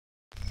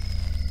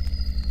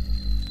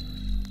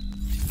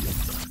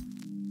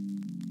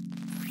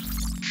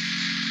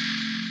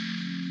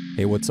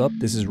Hey, what's up?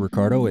 This is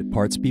Ricardo at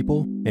Parts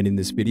People, and in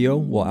this video,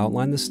 we'll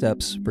outline the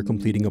steps for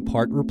completing a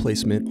part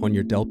replacement on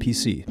your Dell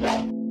PC.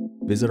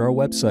 Visit our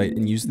website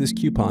and use this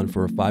coupon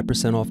for a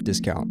 5% off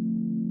discount.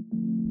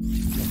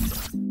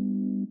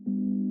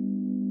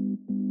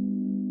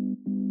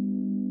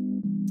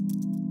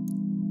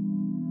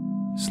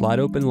 Slide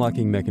open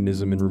locking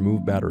mechanism and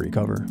remove battery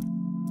cover.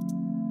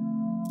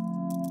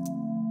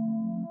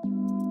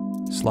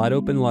 Slide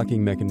open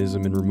locking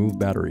mechanism and remove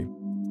battery.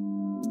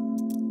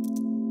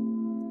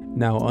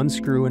 Now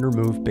unscrew and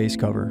remove base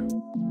cover.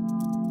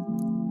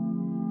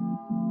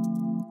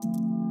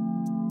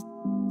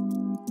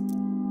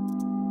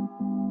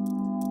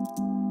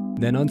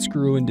 Then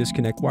unscrew and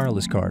disconnect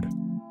wireless card.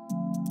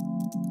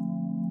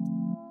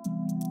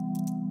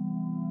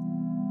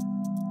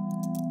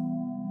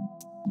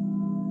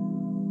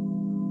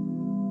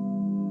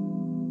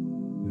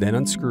 Then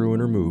unscrew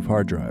and remove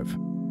hard drive.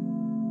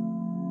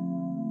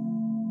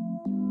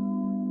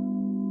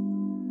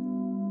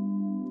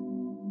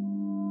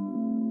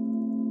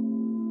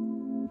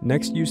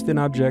 Next, use thin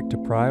object to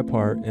pry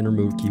apart and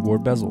remove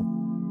keyboard bezel.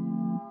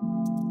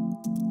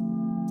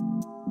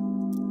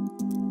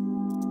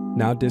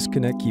 Now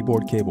disconnect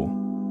keyboard cable.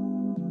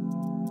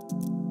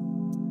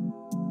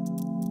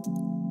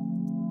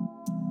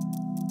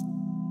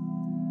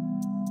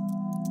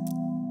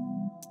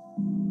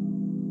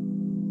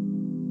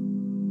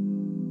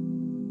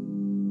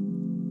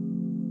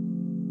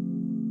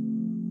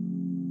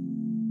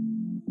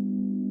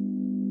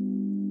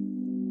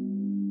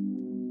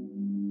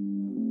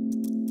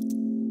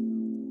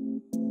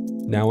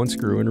 Now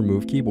unscrew and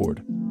remove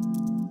keyboard.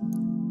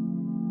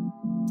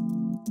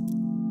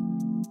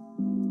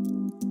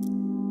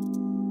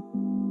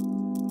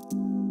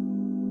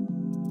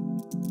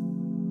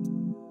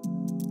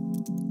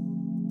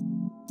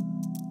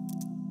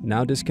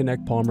 Now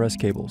disconnect palm rest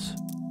cables.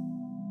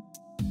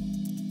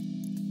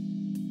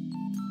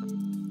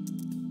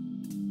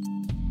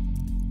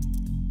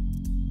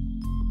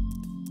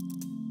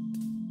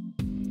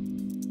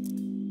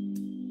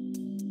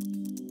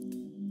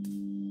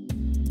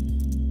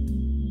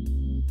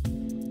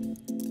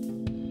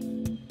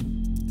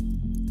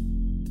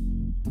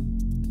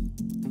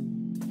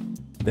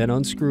 Then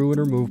unscrew and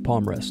remove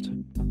palm rest.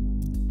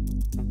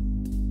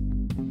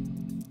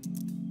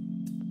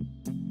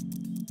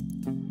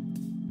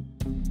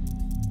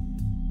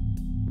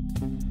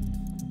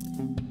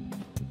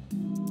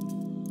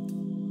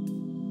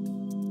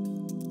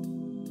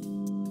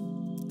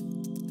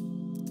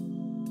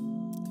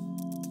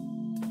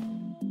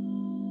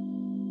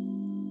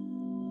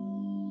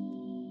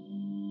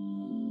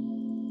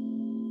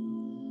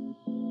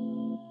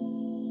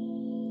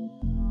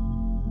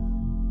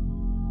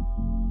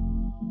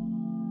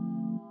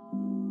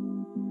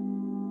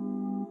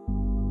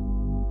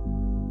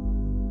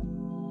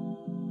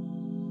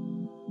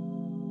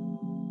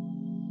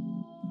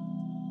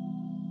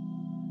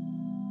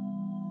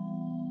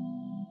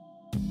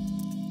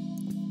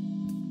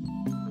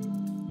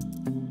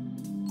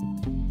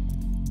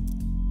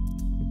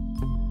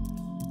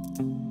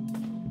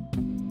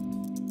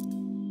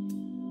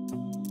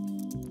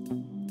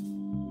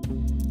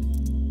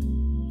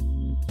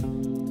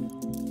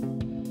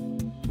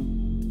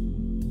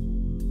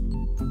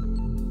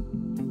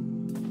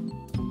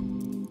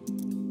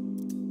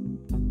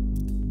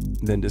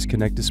 Then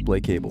disconnect display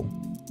cable.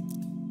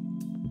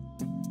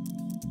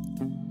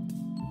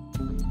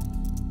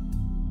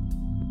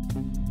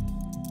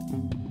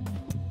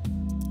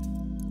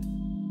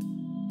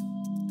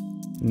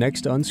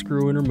 Next,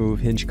 unscrew and remove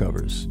hinge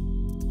covers.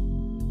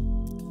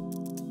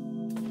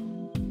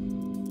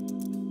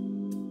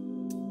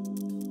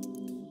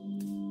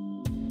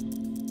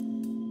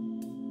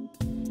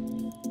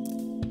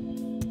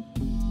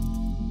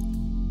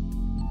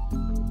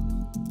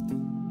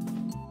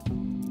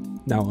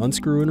 Now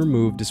unscrew and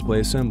remove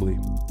display assembly.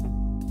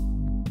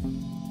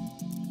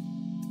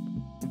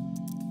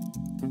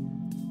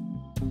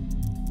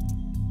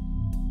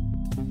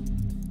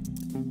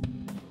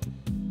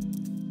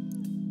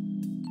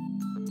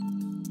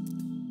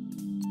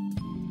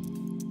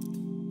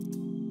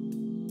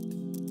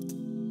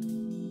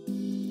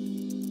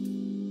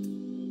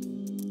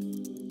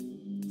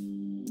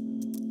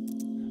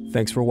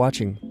 Thanks for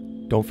watching.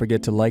 Don't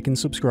forget to like and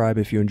subscribe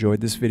if you enjoyed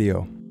this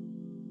video.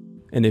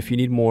 And if you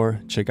need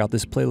more, check out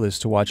this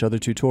playlist to watch other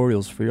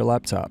tutorials for your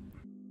laptop.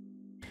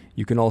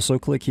 You can also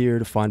click here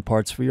to find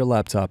parts for your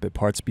laptop at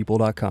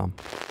partspeople.com.